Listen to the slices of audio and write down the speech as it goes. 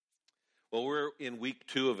Well, we're in week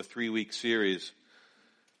 2 of a 3-week series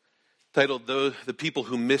titled The People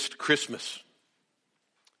Who Missed Christmas,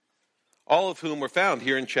 all of whom were found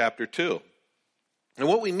here in chapter 2. And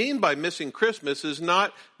what we mean by missing Christmas is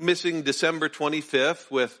not missing December 25th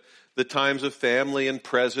with the times of family and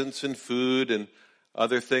presents and food and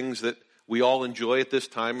other things that we all enjoy at this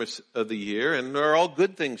time of the year, and are all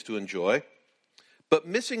good things to enjoy, but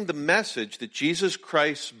missing the message that Jesus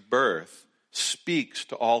Christ's birth speaks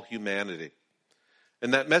to all humanity.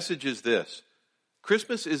 And that message is this: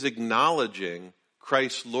 Christmas is acknowledging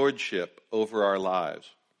Christ's lordship over our lives.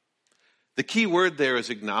 The key word there is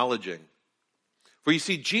acknowledging. For you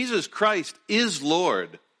see, Jesus Christ is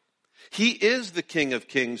Lord. He is the King of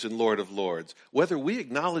Kings and Lord of Lords, whether we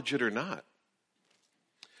acknowledge it or not.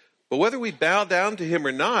 But whether we bow down to him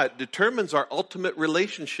or not determines our ultimate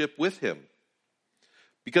relationship with him.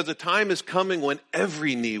 Because a time is coming when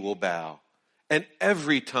every knee will bow and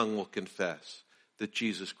every tongue will confess that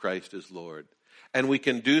Jesus Christ is Lord. And we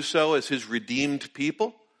can do so as his redeemed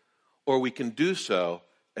people, or we can do so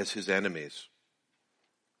as his enemies.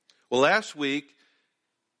 Well, last week,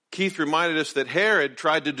 Keith reminded us that Herod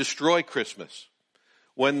tried to destroy Christmas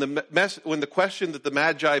when the question that the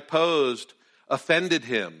Magi posed offended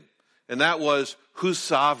him. And that was, who's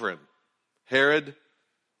sovereign, Herod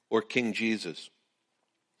or King Jesus?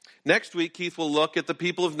 Next week, Keith will look at the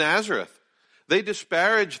people of Nazareth. They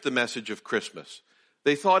disparaged the message of Christmas.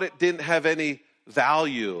 They thought it didn't have any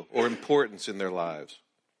value or importance in their lives.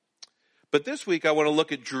 But this week, I want to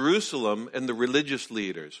look at Jerusalem and the religious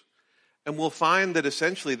leaders. And we'll find that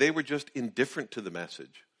essentially they were just indifferent to the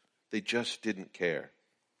message. They just didn't care.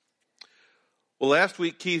 Well, last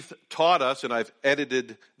week, Keith taught us, and I've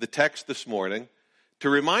edited the text this morning, to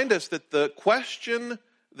remind us that the question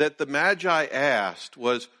that the Magi asked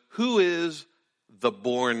was, who is the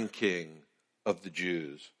born king of the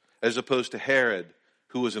Jews? As opposed to Herod,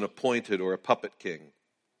 who was an appointed or a puppet king.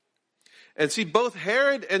 And see, both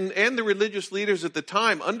Herod and the religious leaders at the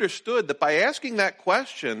time understood that by asking that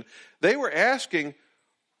question, they were asking,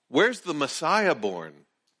 where's the Messiah born?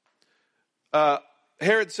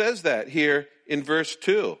 Herod says that here in verse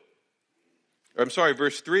 3,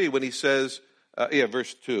 when he says,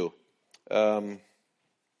 verse 2. No,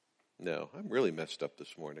 I'm really messed up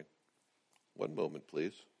this morning. One moment,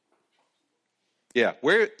 please. Yeah,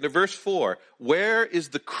 verse 4, where is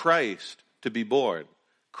the Christ to be born?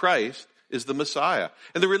 Christ is the Messiah.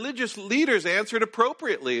 And the religious leaders answered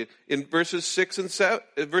appropriately in verses 6 and 7.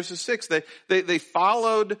 Verses 6, they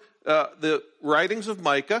followed the writings of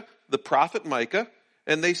Micah, the prophet Micah,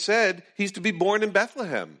 and they said he's to be born in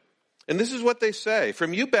Bethlehem. And this is what they say: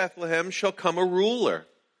 from you, Bethlehem, shall come a ruler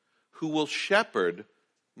who will shepherd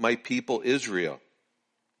my people Israel.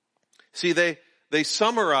 See, they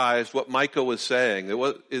summarized what Micah was saying.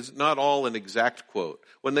 It is not all an exact quote.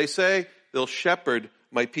 When they say they'll shepherd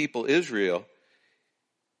my people Israel,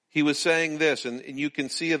 he was saying this, and you can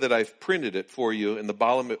see that I've printed it for you in the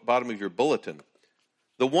bottom of your bulletin.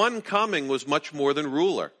 The one coming was much more than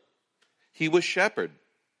ruler. He was shepherd.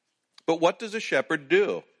 But what does a shepherd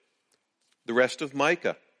do? The rest of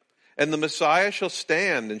Micah. And the Messiah shall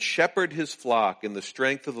stand and shepherd his flock in the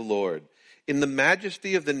strength of the Lord, in the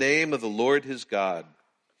majesty of the name of the Lord his God,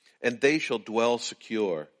 and they shall dwell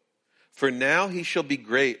secure. For now he shall be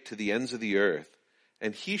great to the ends of the earth,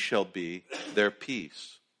 and he shall be their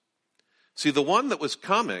peace. See, the one that was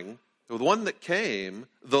coming, the one that came,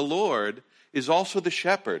 the Lord, is also the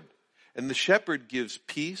shepherd. And the shepherd gives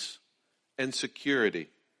peace and security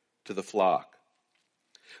to the flock.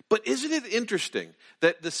 But isn't it interesting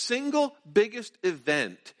that the single biggest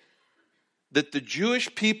event that the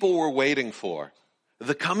Jewish people were waiting for,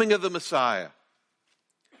 the coming of the Messiah,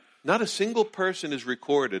 not a single person is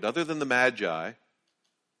recorded other than the Magi,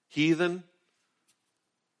 heathen,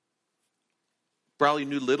 probably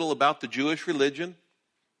knew little about the Jewish religion,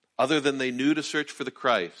 other than they knew to search for the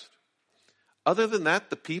Christ. Other than that,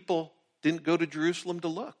 the people didn't go to Jerusalem to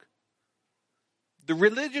look. The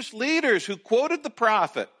religious leaders who quoted the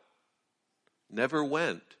prophet never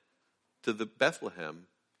went to the Bethlehem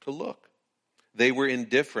to look. They were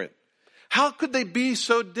indifferent. How could they be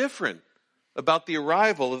so different about the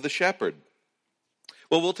arrival of the shepherd?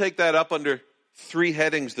 Well, we'll take that up under 3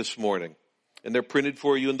 headings this morning, and they're printed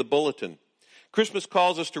for you in the bulletin. Christmas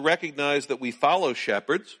calls us to recognize that we follow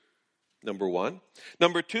shepherds, number 1.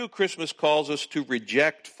 Number 2, Christmas calls us to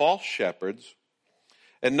reject false shepherds.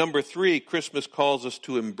 And number 3, Christmas calls us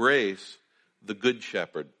to embrace the good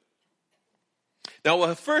shepherd. Now, it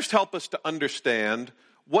will first help us to understand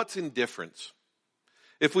what's indifference.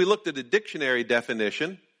 If we looked at a dictionary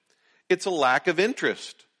definition, it's a lack of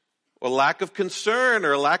interest or lack of concern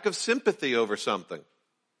or a lack of sympathy over something.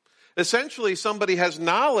 Essentially, somebody has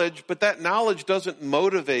knowledge, but that knowledge doesn't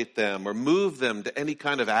motivate them or move them to any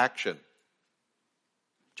kind of action.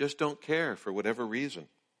 Just don't care for whatever reason.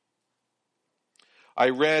 I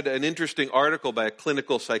read an interesting article by a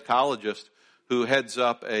clinical psychologist who heads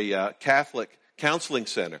up a Catholic counseling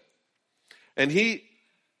center. And he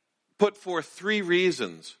put forth 3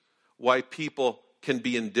 reasons why people can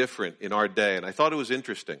be indifferent in our day. And I thought it was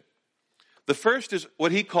interesting. The first is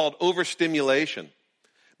what he called overstimulation,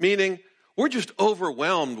 meaning we're just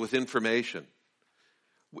overwhelmed with information.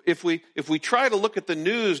 If we try to look at the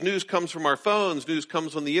news comes from our phones, news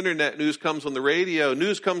comes on the internet, news comes on the radio,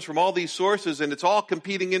 news comes from all these sources, and it's all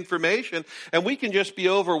competing information, and we can just be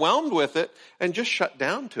overwhelmed with it and just shut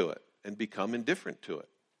down to it and become indifferent to it.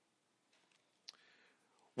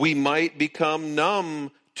 We might become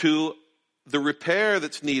numb to the repair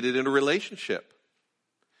that's needed in a relationship.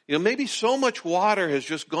 Maybe so much water has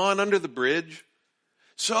just gone under the bridge.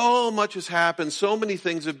 So much has happened. So many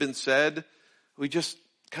things have been said. We just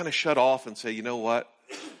kind of shut off and say, you know what?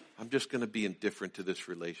 I'm just going to be indifferent to this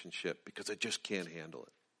relationship because I just can't handle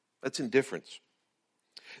it. That's indifference.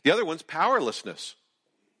 The other one's powerlessness.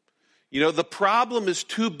 The problem is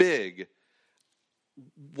too big.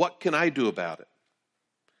 What can I do about it?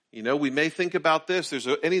 We may think about this. There's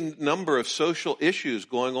any number of social issues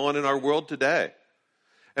going on in our world today.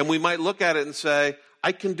 And we might look at it and say,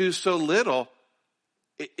 I can do so little.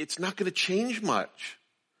 It's not going to change much.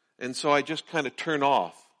 And so I just kind of turn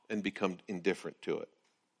off and become indifferent to it.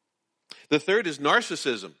 The third is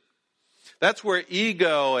narcissism. That's where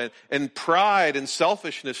ego and pride and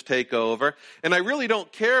selfishness take over. And I really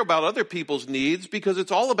don't care about other people's needs because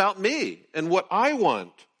it's all about me and what I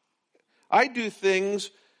want. I do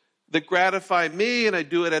things that gratify me, and I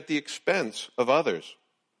do it at the expense of others.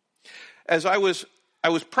 As I was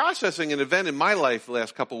processing an event in my life the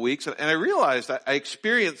last couple of weeks, and I realized I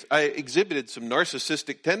exhibited some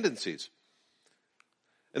narcissistic tendencies.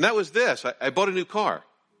 And that was this. I bought a new car.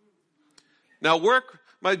 Now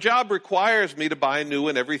my job requires me to buy a new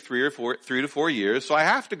one every 3 to 4 years, so I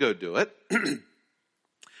have to go do it.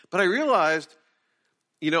 But I realized,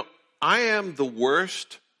 I am the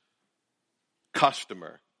worst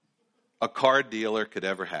customer a car dealer could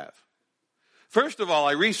ever have. First of all,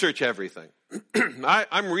 I research everything.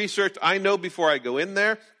 I'm researched. I know before I go in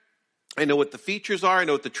there. I know what the features are. I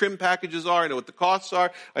know what the trim packages are. I know what the costs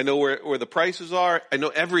are. I know where the prices are. I know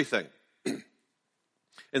everything.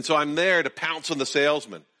 And so I'm there to pounce on the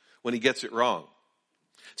salesman when he gets it wrong.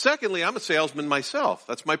 Secondly, I'm a salesman myself.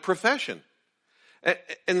 That's my profession.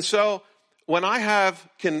 And so when I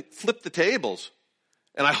can flip the tables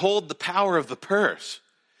and I hold the power of the purse,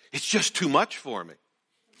 it's just too much for me.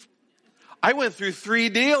 I went through 3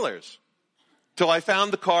 dealers till I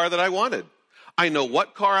found the car that I wanted. I know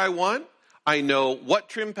what car I want. I know what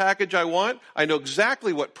trim package I want. I know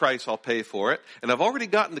exactly what price I'll pay for it. And I've already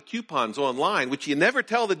gotten the coupons online, which you never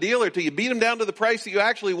tell the dealer till you beat them down to the price that you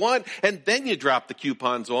actually want, and then you drop the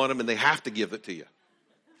coupons on them and they have to give it to you.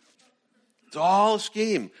 It's all a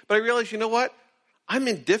scheme. But I realize, you know what? I'm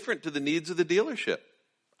indifferent to the needs of the dealership.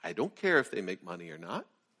 I don't care if they make money or not.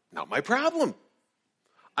 Not my problem.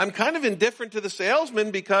 I'm kind of indifferent to the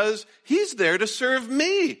salesman because he's there to serve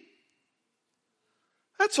me.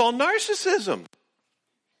 That's all narcissism.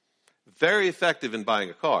 Very effective in buying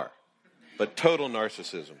a car, but total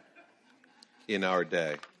narcissism in our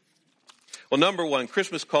day. Well, number one,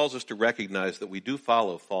 Christmas calls us to recognize that we do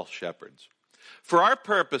follow false shepherds. For our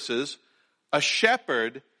purposes, a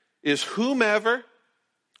shepherd is whomever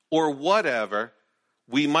or whatever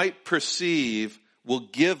we might perceive will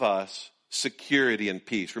give us security and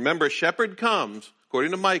peace. Remember, a shepherd comes,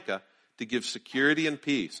 according to Micah, to give security and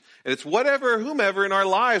peace. And it's whatever or whomever in our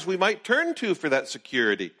lives we might turn to for that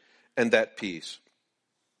security and that peace.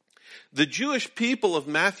 The Jewish people of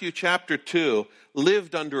Matthew chapter 2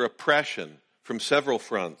 lived under oppression from several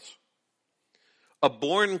fronts. A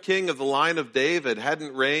born king of the line of David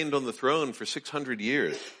hadn't reigned on the throne for 600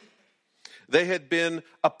 years. They had been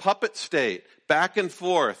a puppet state, back and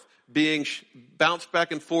forth, being bounced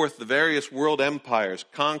back and forth, the various world empires,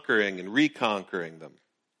 conquering and reconquering them.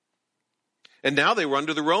 And now they were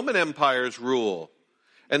under the Roman Empire's rule,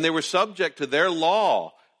 and they were subject to their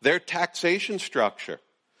law, their taxation structure,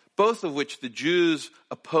 both of which the Jews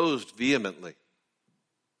opposed vehemently.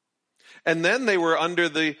 And then they were under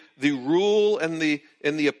the rule and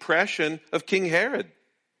the oppression of King Herod.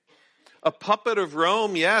 A puppet of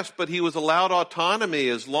Rome, yes, but he was allowed autonomy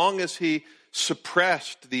as long as he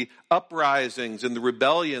suppressed the uprisings and the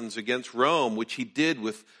rebellions against Rome, which he did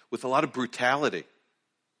with a lot of brutality.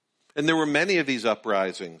 And there were many of these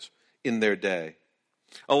uprisings in their day.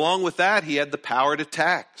 Along with that, he had the power to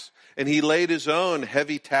tax, and he laid his own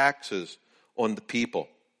heavy taxes on the people.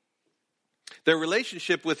 Their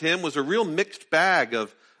relationship with him was a real mixed bag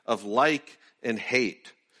of like and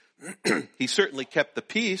hate. He certainly kept the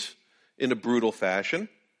peace in a brutal fashion,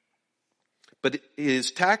 but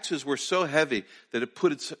his taxes were so heavy that it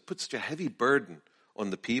put such a heavy burden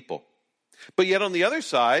on the people. But yet on the other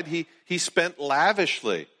side, he spent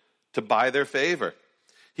lavishly to buy their favor.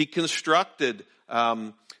 He constructed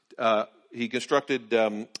all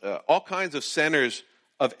kinds of centers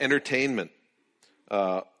of entertainment,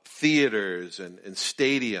 theaters and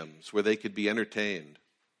stadiums where they could be entertained.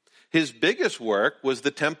 His biggest work was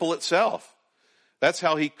the temple itself. That's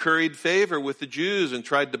how he curried favor with the Jews and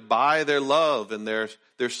tried to buy their love and their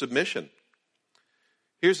submission.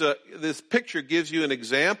 This picture gives you an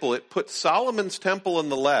example. It puts Solomon's temple on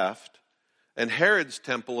the left and Herod's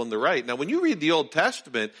temple on the right. Now, when you read the Old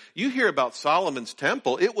Testament, you hear about Solomon's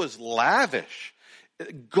temple. It was lavish,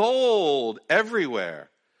 gold everywhere.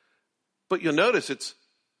 But you'll notice it's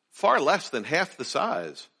far less than half the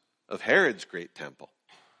size of Herod's great temple.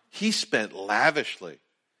 He spent lavishly.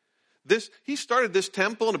 He started this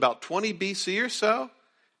temple in about 20 BC or so,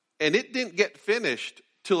 and it didn't get finished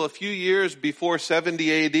till a few years before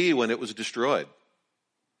 70 AD when it was destroyed.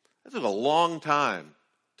 That was a long time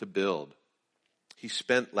to build. He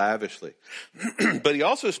spent lavishly. But he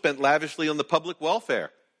also spent lavishly on the public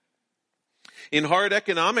welfare. In hard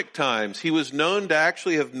economic times, he was known to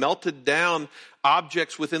actually have melted down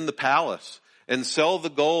objects within the palace and sell the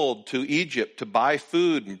gold to Egypt to buy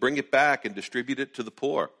food and bring it back and distribute it to the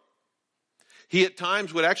poor. He at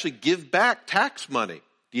times would actually give back tax money.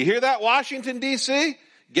 Do you hear that, Washington, D.C.?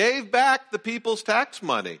 Gave back the people's tax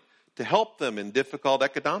money to help them in difficult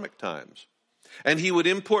economic times. And he would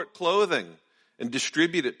import clothing and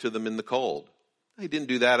distribute it to them in the cold. He didn't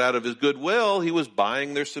do that out of his goodwill. He was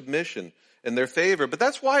buying their submission and their favor. But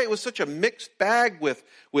that's why it was such a mixed bag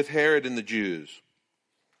with Herod and the Jews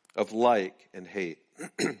of like and hate.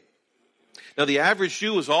 Now, the average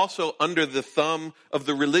Jew was also under the thumb of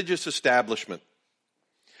the religious establishment.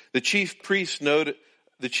 The chief priests noted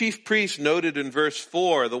in verse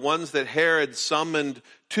 4, the ones that Herod summoned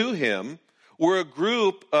to him, were a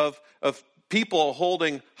group of people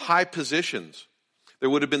holding high positions. There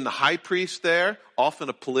would have been the high priest there, often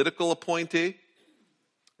a political appointee,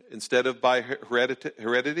 instead of by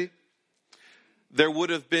heredity. There would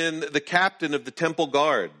have been the captain of the temple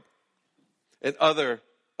guard and other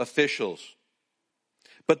officials.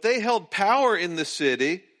 But they held power in the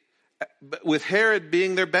city, with Herod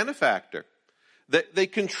being their benefactor. They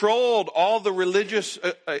controlled all the religious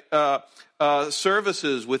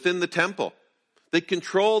services within the temple. They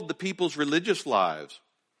controlled the people's religious lives.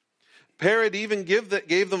 Herod even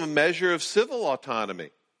gave them a measure of civil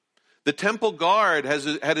autonomy. The temple guard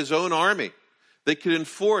had his own army. They could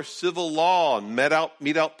enforce civil law and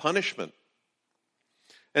mete out punishment.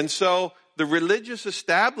 And so the religious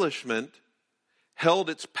establishment held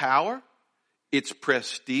its power, its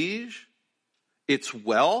prestige, its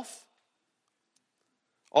wealth,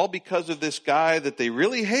 all because of this guy that they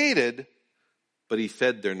really hated, but he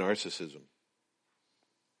fed their narcissism.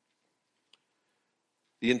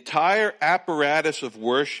 The entire apparatus of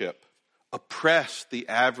worship oppressed the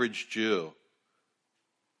average Jew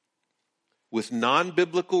with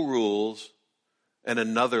non-biblical rules and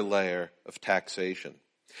another layer of taxation.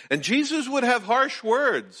 And Jesus would have harsh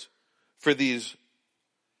words for these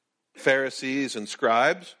Pharisees and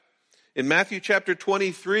scribes. In Matthew chapter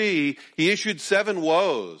 23, he issued 7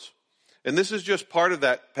 woes. And this is just part of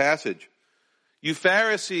that passage. You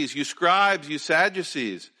Pharisees, you scribes, you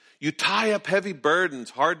Sadducees, you tie up heavy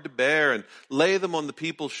burdens hard to bear and lay them on the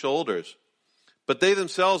people's shoulders. But they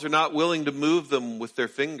themselves are not willing to move them with their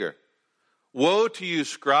finger. Woe to you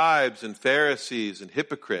scribes and Pharisees and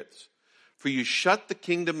hypocrites, for you shut the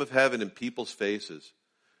kingdom of heaven in people's faces.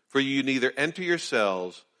 For you neither enter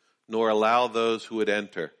yourselves nor allow those who would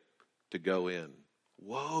enter to go in.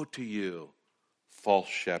 Woe to you, false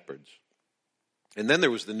shepherds. And then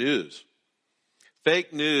there was the news.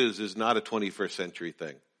 Fake news is not a 21st century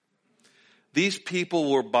thing. These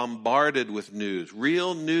people were bombarded with news.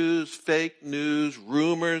 Real news, fake news,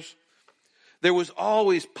 rumors. There was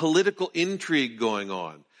always political intrigue going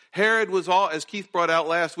on. Herod was, as Keith brought out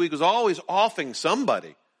last week, was always offing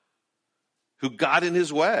somebody who got in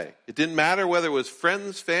his way. It didn't matter whether it was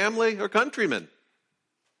friends, family, or countrymen.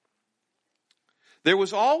 There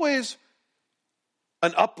was always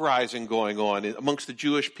an uprising going on amongst the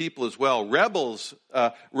Jewish people as well. Rebels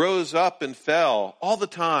rose up and fell all the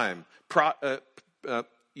time,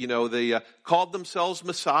 They called themselves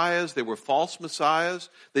messiahs. They were false messiahs.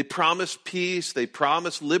 They promised peace. They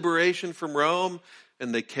promised liberation from Rome.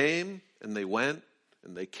 And they came and they went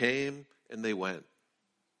and they came and they went.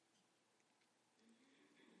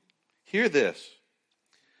 Hear this.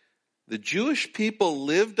 The Jewish people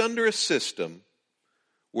lived under a system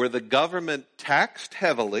where the government taxed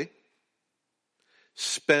heavily,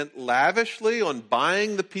 spent lavishly on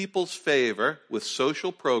buying the people's favor with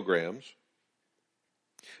social programs.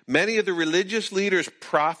 Many of the religious leaders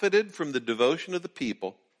profited from the devotion of the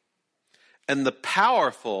people, and the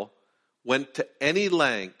powerful went to any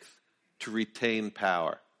length to retain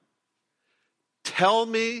power. Tell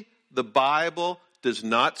me the Bible does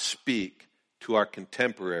not speak to our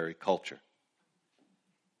contemporary culture.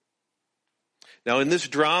 Now, in this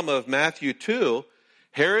drama of Matthew 2,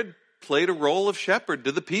 Herod played a role of shepherd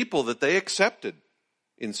to the people that they accepted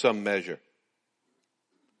in some measure,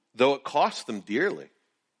 though it cost them dearly.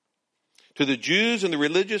 To the Jews and the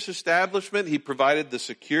religious establishment, he provided the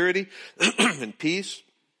security and peace.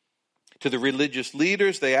 To the religious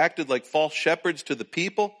leaders, they acted like false shepherds to the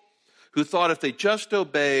people who thought if they just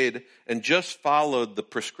obeyed and just followed the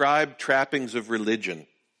prescribed trappings of religion,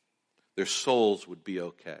 their souls would be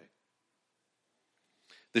okay.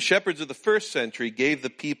 The shepherds of the first century gave the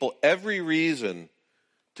people every reason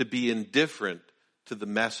to be indifferent to the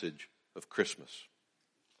message of Christmas.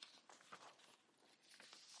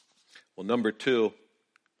 Well, number 2,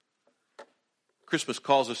 Christmas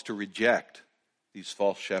calls us to reject these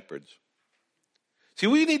false shepherds. See,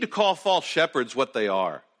 we need to call false shepherds what they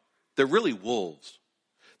are. They're really wolves.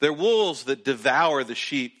 They're wolves that devour the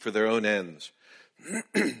sheep for their own ends.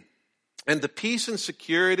 And the peace and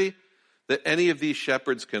security that any of these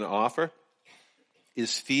shepherds can offer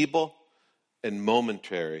is feeble and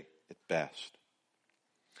momentary at best.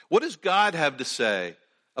 What does God have to say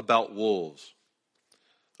about wolves?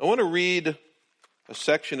 I want to read a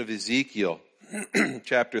section of Ezekiel,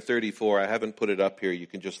 chapter 34. I haven't put it up here. You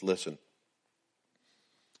can just listen.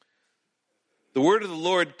 The word of the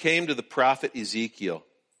Lord came to the prophet Ezekiel,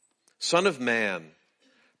 Son of man,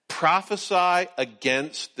 prophesy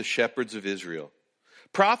against the shepherds of Israel.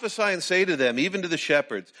 Prophesy and say to them, even to the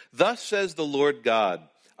shepherds, thus says the Lord God,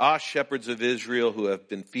 ah, shepherds of Israel who have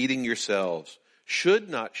been feeding yourselves, should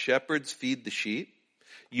not shepherds feed the sheep?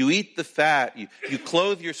 You eat the fat, you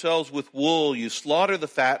clothe yourselves with wool, you slaughter the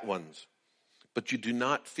fat ones, but you do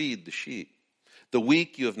not feed the sheep. The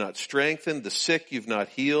weak you have not strengthened, the sick you've not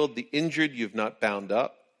healed, the injured you've not bound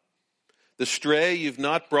up. The stray you've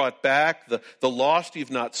not brought back, the lost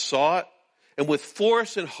you've not sought, and with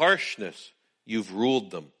force and harshness you've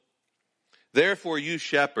ruled them. Therefore, you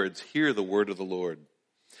shepherds, hear the word of the Lord.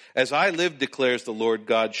 As I live, declares the Lord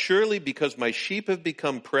God, surely because my sheep have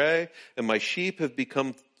become prey, and my sheep have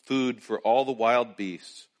become food for all the wild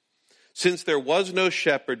beasts. Since there was no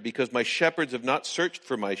shepherd, because my shepherds have not searched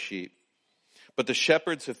for my sheep, but the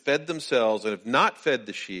shepherds have fed themselves and have not fed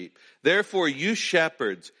the sheep. Therefore, you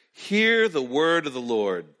shepherds, hear the word of the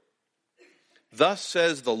Lord. Thus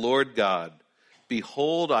says the Lord God,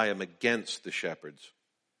 behold, I am against the shepherds,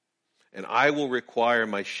 and I will require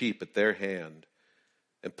my sheep at their hand,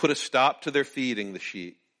 and put a stop to their feeding the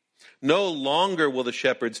sheep. No longer will the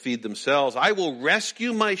shepherds feed themselves. I will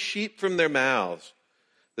rescue my sheep from their mouths,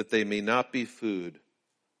 that they may not be food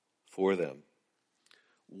for them.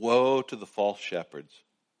 Woe to the false shepherds.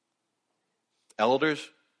 Elders,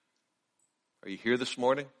 are you here this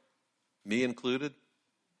morning? Me included?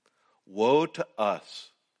 Woe to us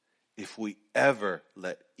if we ever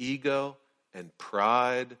let ego and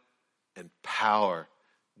pride and power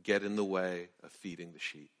get in the way of feeding the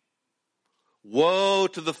sheep. Woe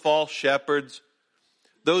to the false shepherds,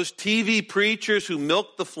 those TV preachers who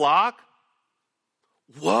milk the flock.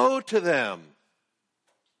 Woe to them.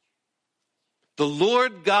 The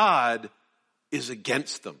Lord God is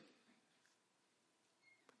against them.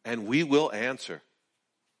 And we will answer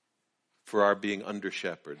for our being under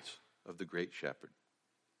shepherds of the great shepherd.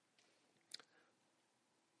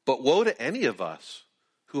 But woe to any of us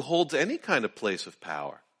who holds any kind of place of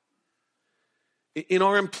power. In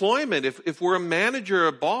our employment, if we're a manager or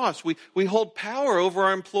a boss, we hold power over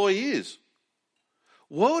our employees.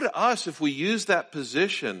 Woe to us if we use that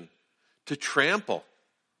position to trample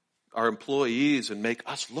our employees and make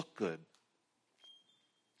us look good.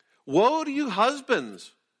 Woe to you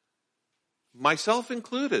husbands, myself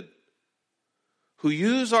included, who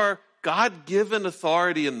use our God-given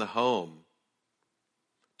authority in the home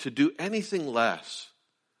to do anything less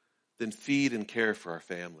than feed and care for our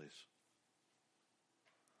families.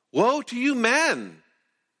 Woe to you men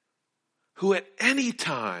who at any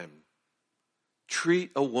time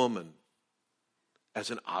treat a woman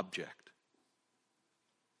as an object.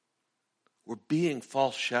 We're being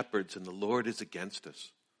false shepherds and the Lord is against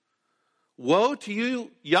us. Woe to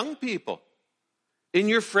you young people in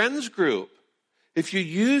your friends group if you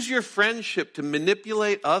use your friendship to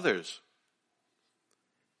manipulate others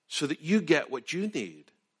so that you get what you need.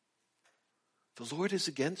 The Lord is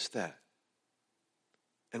against that.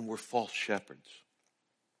 And we're false shepherds.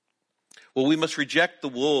 Well, we must reject the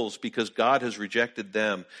wolves because God has rejected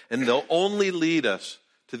them, and they'll only lead us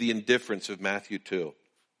to the indifference of Matthew 2.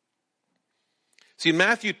 See, in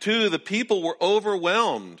Matthew 2, the people were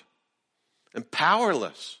overwhelmed and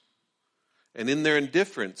powerless, and in their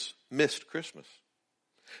indifference, missed Christmas.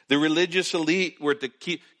 The religious elite were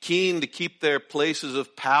keen to keep their places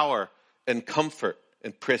of power and comfort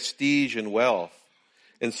and prestige and wealth.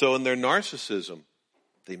 And so in their narcissism,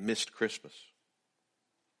 they missed Christmas.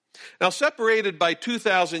 Now, separated by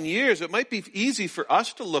 2,000 years, it might be easy for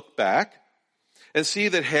us to look back and see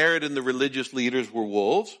that Herod and the religious leaders were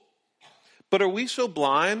wolves. But are we so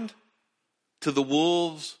blind to the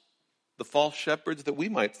wolves, the false shepherds that we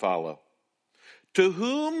might follow? To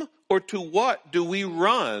whom or to what do we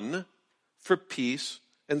run for peace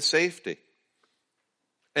and safety?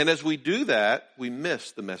 And as we do that, we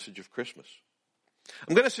miss the message of Christmas.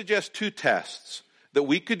 I'm going to suggest two tests that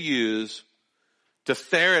we could use to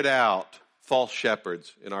ferret out false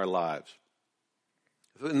shepherds in our lives,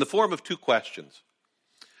 in the form of two questions.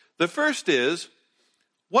 The first is,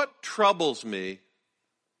 what troubles me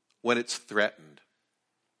when it's threatened?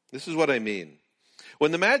 This is what I mean.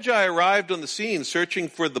 When the Magi arrived on the scene searching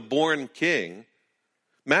for the born king,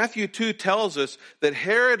 Matthew 2 tells us that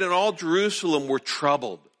Herod and all Jerusalem were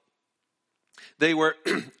troubled. They were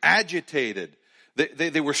agitated.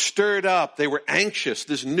 They were stirred up. They were anxious.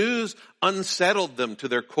 This news unsettled them to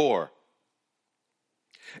their core.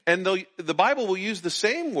 And the Bible will use the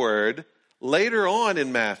same word later on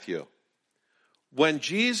in Matthew. When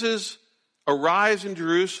Jesus arrives in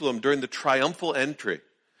Jerusalem during the triumphal entry,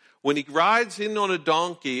 when he rides in on a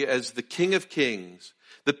donkey as the King of Kings,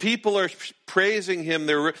 the people are praising him.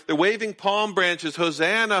 They're waving palm branches.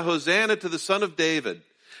 Hosanna, Hosanna to the Son of David.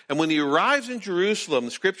 And when he arrives in Jerusalem,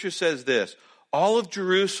 the scripture says this, all of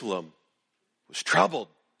Jerusalem was troubled.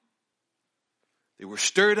 They were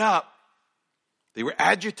stirred up. They were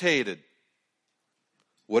agitated.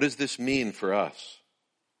 What does this mean for us?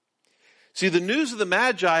 See, the news of the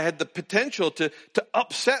Magi had the potential to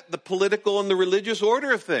upset the political and the religious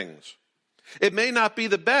order of things. It may not be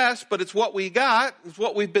the best, but it's what we got. It's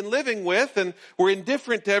what we've been living with, and we're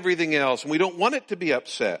indifferent to everything else, and we don't want it to be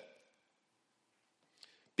upset.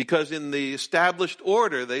 Because in the established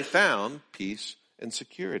order, they found peace and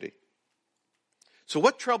security. So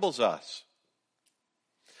what troubles us?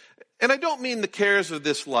 And I don't mean the cares of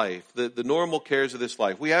this life, the normal cares of this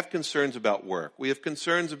life. We have concerns about work. We have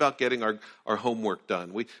concerns about getting our homework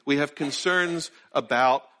done. We have concerns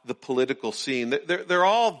about the political scene. They're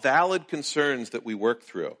all valid concerns that we work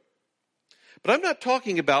through. But I'm not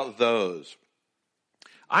talking about those.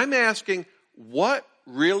 I'm asking, what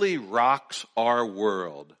really rocks our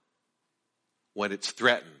world when it's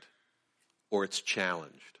threatened or it's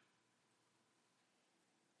challenged?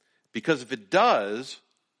 Because if it does,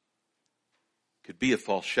 could be a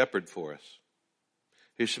false shepherd for us.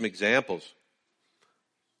 Here's some examples.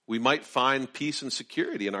 We might find peace and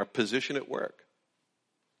security in our position at work.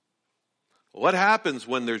 What happens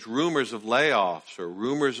when there's rumors of layoffs or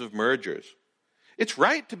rumors of mergers? It's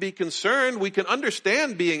right to be concerned. We can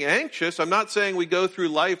understand being anxious. I'm not saying we go through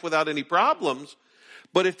life without any problems.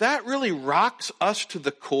 But if that really rocks us to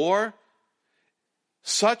the core,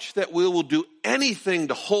 such that we will do anything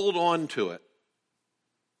to hold on to it,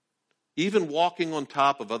 even walking on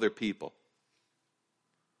top of other people,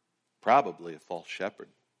 probably a false shepherd.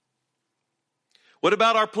 What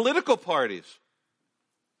about our political parties?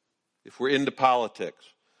 If we're into politics,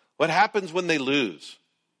 what happens when they lose?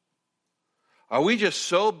 Are we just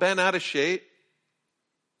so bent out of shape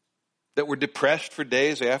that we're depressed for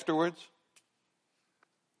days afterwards?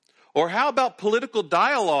 Or how about political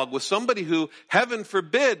dialogue with somebody who, heaven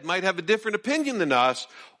forbid, might have a different opinion than us,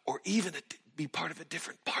 or even be part of a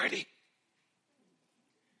different party?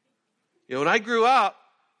 You know, when I grew up,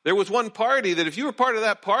 there was one party that if you were part of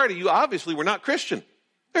that party, you obviously were not Christian.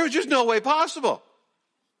 There was just no way possible.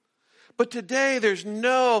 But today, there's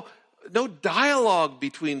no dialogue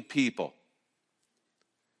between people.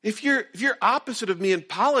 If you're opposite of me in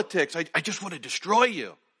politics, I just want to destroy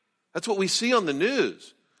you. That's what we see on the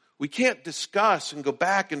news. We can't discuss and go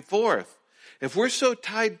back and forth. If we're so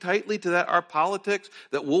tied tightly to our politics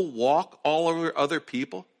that we'll walk all over other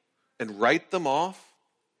people and write them off,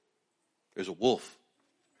 there's a wolf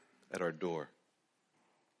at our door.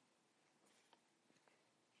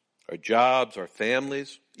 our jobs, our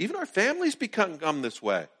families. Even our families become this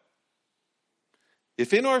way.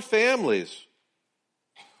 If in our families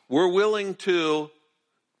we're willing to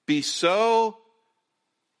be so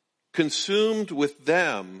consumed with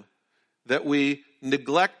them that we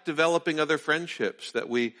neglect developing other friendships, that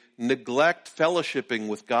we neglect fellowshipping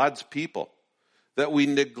with God's people, that we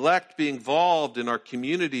neglect being involved in our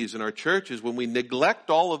communities and our churches, when we neglect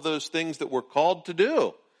all of those things that we're called to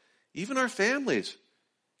do, even our families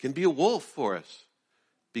can be a wolf for us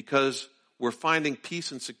because we're finding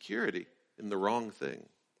peace and security in the wrong thing.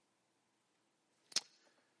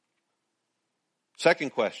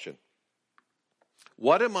 Second question.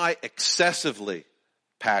 What am I excessively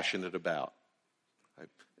passionate about?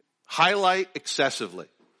 Highlight excessively.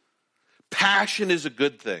 Passion is a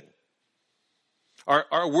good thing.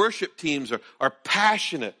 Our worship teams are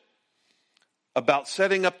passionate about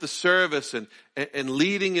setting up the service and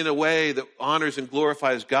leading in a way that honors and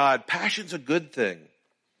glorifies God. Passion's a good thing.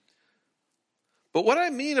 But what I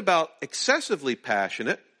mean about excessively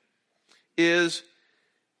passionate is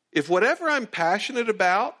if whatever I'm passionate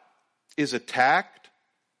about is attacked,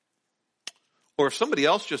 or if somebody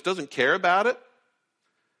else just doesn't care about it,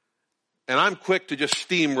 and I'm quick to just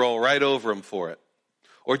steamroll right over them for it,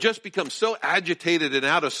 or just become so agitated and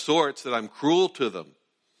out of sorts that I'm cruel to them,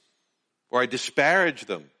 or I disparage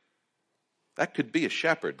them, that could be a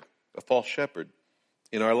shepherd, a false shepherd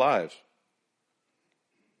in our lives.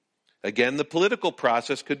 Again, the political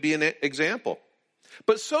process could be an example.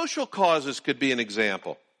 But social causes could be an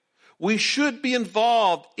example. We should be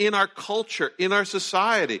involved in our culture, in our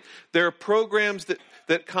society. There are programs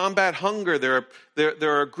that combat hunger. There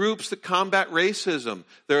are groups that combat racism.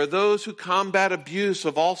 There are those who combat abuse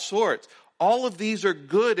of all sorts. All of these are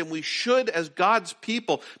good, and we should, as God's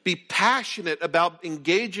people, be passionate about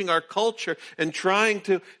engaging our culture and trying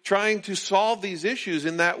to solve these issues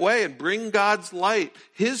in that way and bring God's light,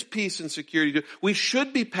 His peace and security. We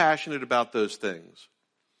should be passionate about those things.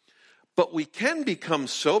 But we can become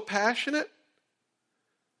so passionate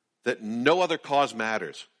that no other cause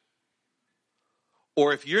matters.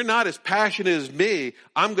 Or if you're not as passionate as me,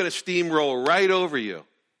 I'm going to steamroll right over you.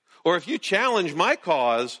 Or if you challenge my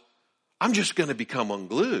cause, I'm just going to become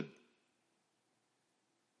unglued.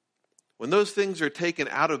 When those things are taken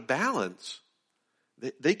out of balance,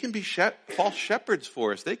 they can be false shepherds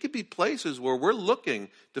for us. They could be places where we're looking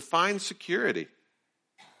to find security.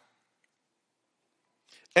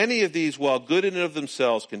 Any of these, while good in and of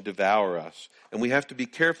themselves, can devour us, and we have to be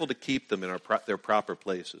careful to keep them in their proper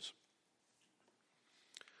places.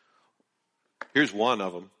 Here's one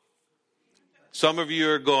of them. Some of you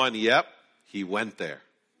are going, yep, he went there.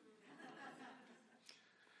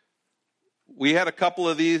 We had a couple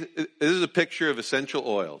of these. This is a picture of essential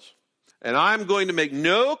oils. And I'm going to make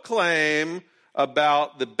no claim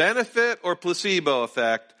about the benefit or placebo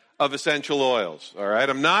effect of essential oils. All right?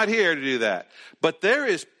 I'm not here to do that. But there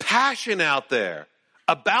is passion out there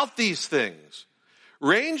about these things,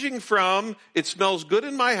 ranging from it smells good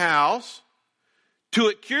in my house to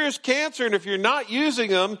it cures cancer, and if you're not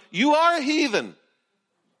using them, you are a heathen.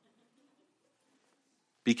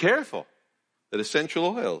 Be careful that essential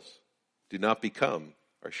oils do not become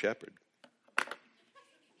our shepherd.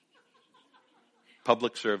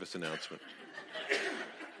 Public service announcement.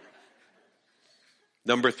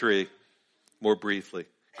 Number 3, more briefly.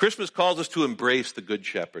 Christmas calls us to embrace the Good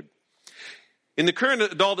Shepherd. In the current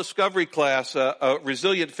adult discovery class,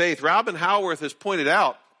 Resilient Faith, Robin Howarth has pointed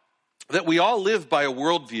out that we all live by a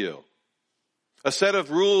worldview, a set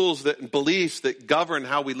of rules and beliefs that govern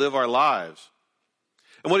how we live our lives.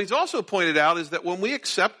 And what he's also pointed out is that when we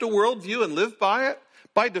accept a worldview and live by it,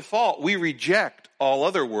 by default, we reject all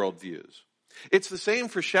other worldviews. It's the same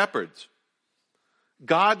for shepherds.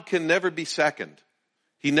 God can never be second.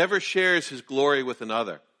 He never shares his glory with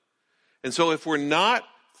another. And so if we're not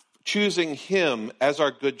choosing him as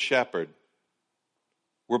our good shepherd,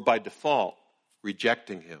 we're by default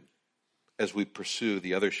rejecting him as we pursue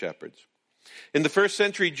the other shepherds. In the first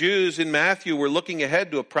century Jews in Matthew were looking ahead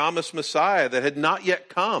to a promised Messiah that had not yet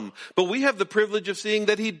come. But we have the privilege of seeing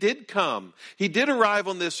that he did come. He did arrive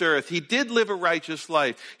on this earth. He did live a righteous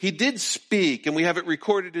life. He did speak, and we have it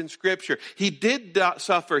recorded in Scripture. He did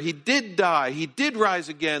suffer. He did die. He did rise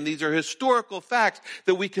again. These are historical facts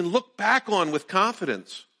that we can look back on with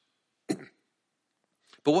confidence.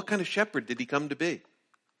 But what kind of shepherd did he come to be?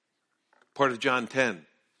 Part of John 10.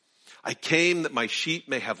 I came that my sheep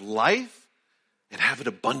may have life and have it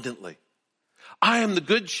abundantly. I am the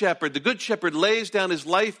good shepherd. The good shepherd lays down his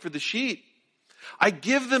life for the sheep. I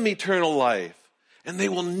give them eternal life, and they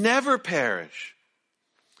will never perish.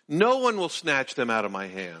 No one will snatch them out of my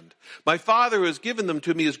hand. My Father who has given them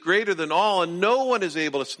to me is greater than all, and no one is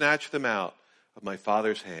able to snatch them out of my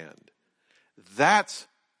Father's hand. That's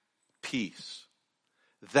peace.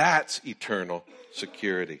 That's eternal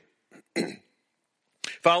security.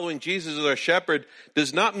 Following Jesus as our shepherd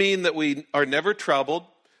does not mean that we are never troubled,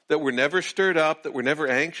 that we're never stirred up, that we're never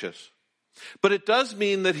anxious. But it does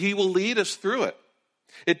mean that he will lead us through it.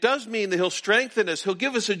 It does mean that he'll strengthen us. He'll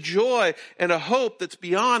give us a joy and a hope that's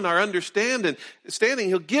beyond our understanding.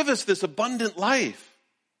 He'll give us this abundant life.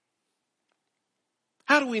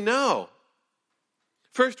 How do we know?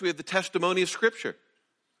 First, we have the testimony of Scripture.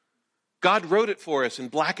 God wrote it for us in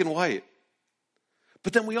black and white.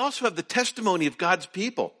 But then we also have the testimony of God's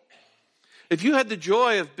people. If you had the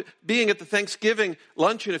joy of being at the Thanksgiving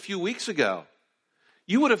luncheon a few weeks ago,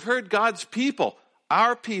 you would have heard God's people,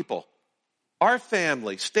 our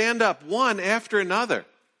family, stand up one after another.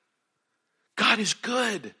 God is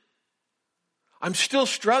good. I'm still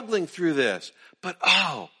struggling through this, but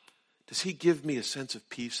does he give me a sense of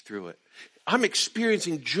peace through it? I'm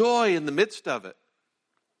experiencing joy in the midst of it.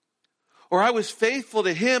 Or I was faithful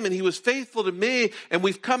to him and he was faithful to me, and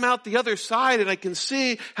we've come out the other side, and I can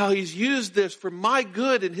see how he's used this for my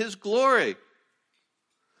good and his glory.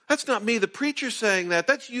 That's not me, the preacher, saying that.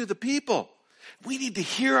 That's you, the people. We need to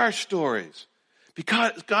hear our stories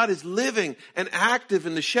because God is living and active,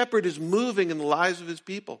 and the shepherd is moving in the lives of his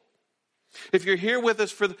people. If you're here with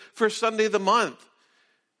us for the first Sunday of the month,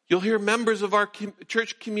 you'll hear members of our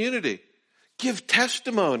church community give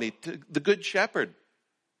testimony to the Good Shepherd.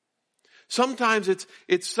 Sometimes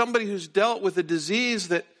it's somebody who's dealt with a disease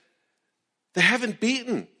that they haven't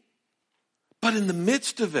beaten. But in the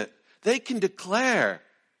midst of it, they can declare,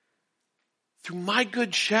 through my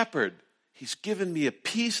Good Shepherd, he's given me a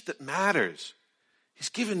peace that matters. He's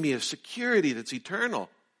given me a security that's eternal.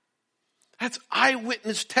 That's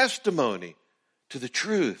eyewitness testimony to the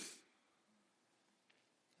truth.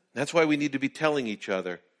 That's why we need to be telling each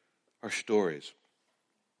other our stories.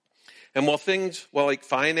 And while like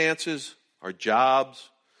finances, our jobs,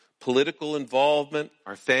 political involvement,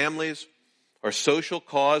 our families, our social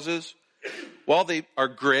causes, while our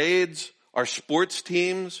grades, our sports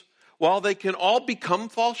teams, while they can all become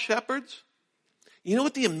false shepherds, you know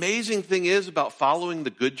what the amazing thing is about following the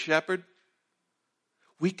Good Shepherd?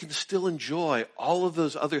 We can still enjoy all of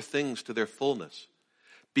those other things to their fullness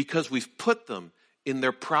because we've put them in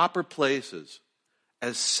their proper places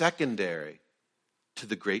as secondary to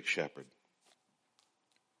the great shepherd.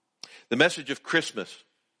 The message of Christmas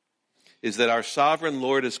is that our sovereign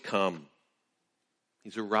Lord has come.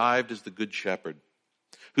 He's arrived as the Good Shepherd,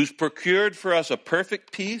 who's procured for us a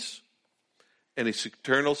perfect peace and his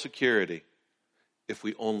eternal security if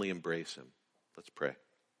we only embrace him. Let's pray.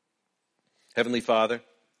 Heavenly Father,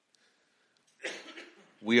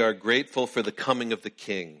 we are grateful for the coming of the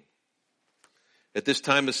King. At this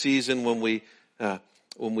time of season when we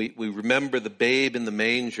remember the babe in the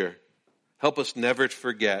manger, help us never to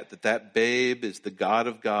forget that babe is the God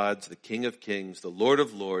of gods, the King of kings, the Lord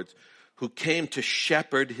of lords, who came to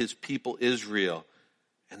shepherd his people Israel.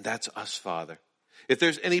 And that's us, Father. If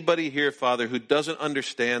there's anybody here, Father, who doesn't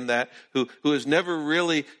understand that, who has never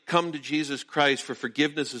really come to Jesus Christ for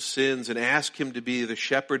forgiveness of sins and ask him to be the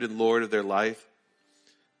shepherd and Lord of their life,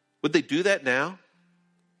 would they do that now?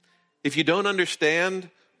 If you don't understand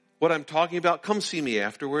what I'm talking about, come see me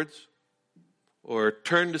afterwards. Or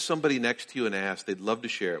turn to somebody next to you and ask. They'd love to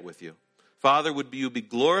share it with you. Father, would you be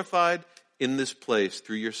glorified in this place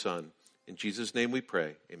through your Son? In Jesus' name we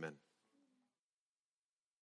pray. Amen.